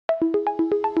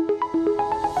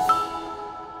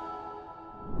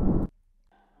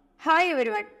Hi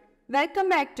everyone, welcome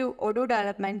back to Odoo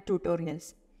development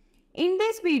tutorials. In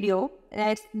this video,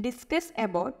 let's discuss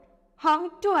about how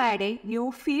to add a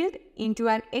new field into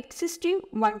an existing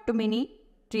one-to-many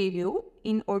tree view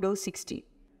in Odoo 16.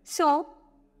 So,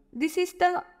 this is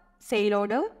the sale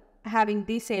order having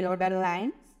the sale order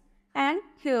lines, and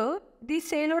here the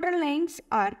sale order lines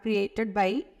are created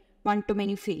by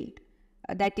one-to-many field,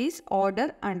 that is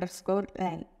order underscore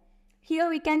line. Here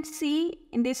we can see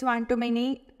in this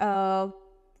one-to-many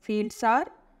fields are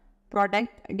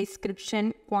product,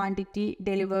 description, quantity,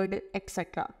 delivered,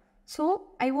 etc. So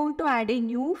I want to add a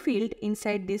new field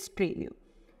inside this tree view.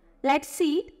 Let's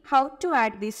see how to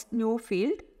add this new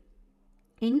field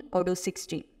in Odoo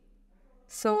 16.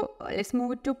 So let's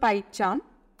move to PyCharm.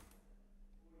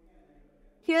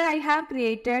 Here I have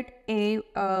created a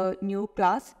new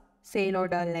class sale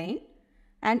order line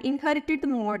and inherited the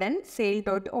model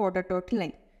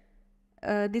sale.order.line.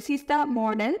 This is the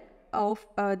model of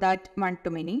that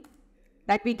one-to-many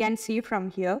that we can see from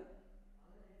here.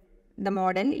 The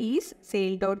model is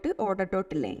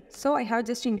sale.order.line. So I have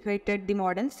just inherited the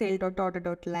model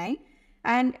sale.order.line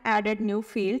and added new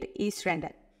field is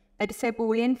rental. That is a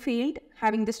Boolean field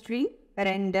having the string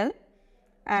rental,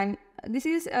 and this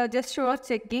is just for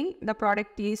checking the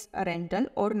product is a rental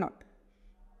or not.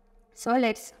 So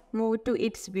let's move to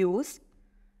its views.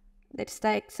 That's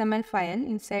the XML file.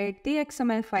 Inside the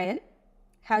XML file,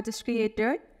 have just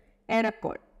created a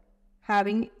record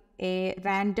having a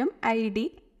random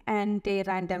ID and a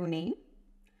random name.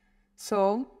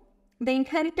 So the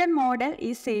inherited model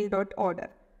is sale.order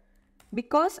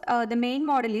because the main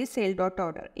model is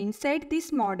sale.order. Inside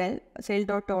this model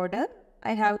sale.order,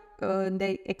 I have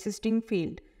the existing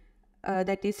field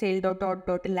that is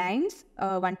sale.order.lines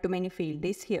one-to-many field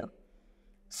is here.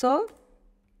 So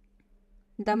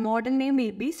the model name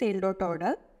will be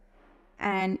sale.order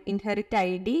and inherit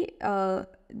ID,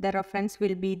 the reference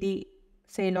will be the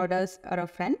sale orders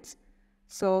reference.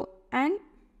 So, and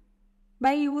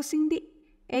by using the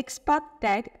XPath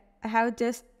tag, I have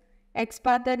just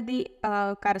XPathed the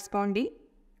corresponding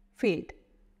field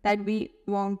that we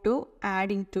want to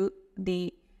add into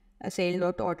the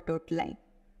sale.order.line.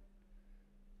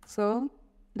 So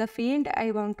the field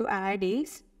I want to add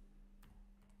is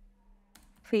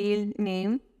field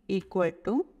name equal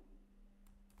to,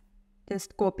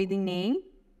 just copy the name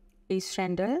is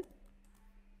rental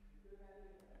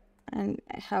and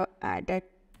I have added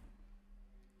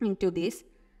into this.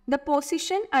 The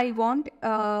position I want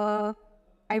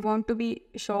to be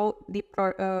show the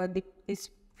this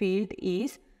field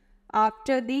is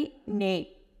after the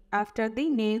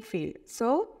name field.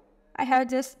 So I have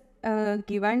just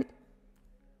given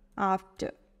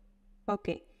after.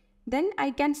 Okay. Then I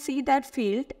can see that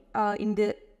field in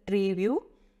the tree view.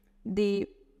 The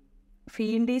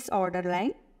field is order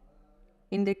line.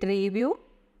 In the tree view,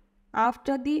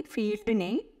 after the field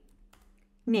name,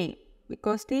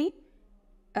 because the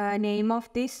name of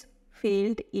this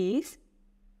field is,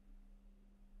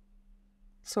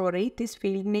 this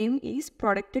field name is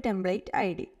product template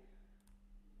ID.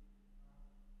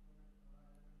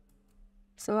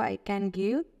 So I can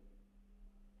give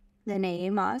the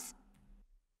name as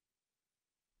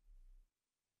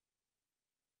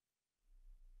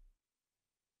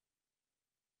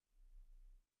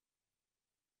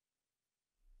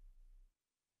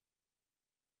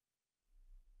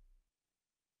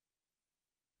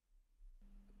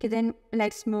okay. Then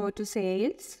let's move to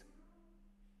sales.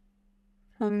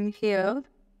 From here,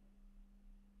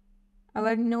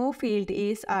 our new field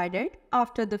is added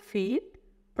after the field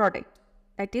product,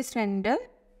 that is rental,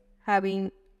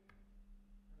 having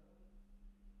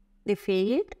the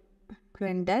field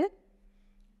rental,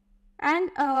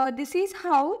 and this is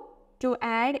how to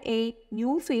add a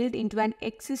new field into an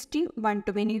existing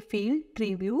one-to-many field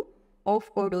tree view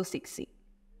of Odoo 16.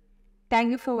 Thank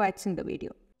you for watching the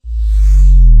video.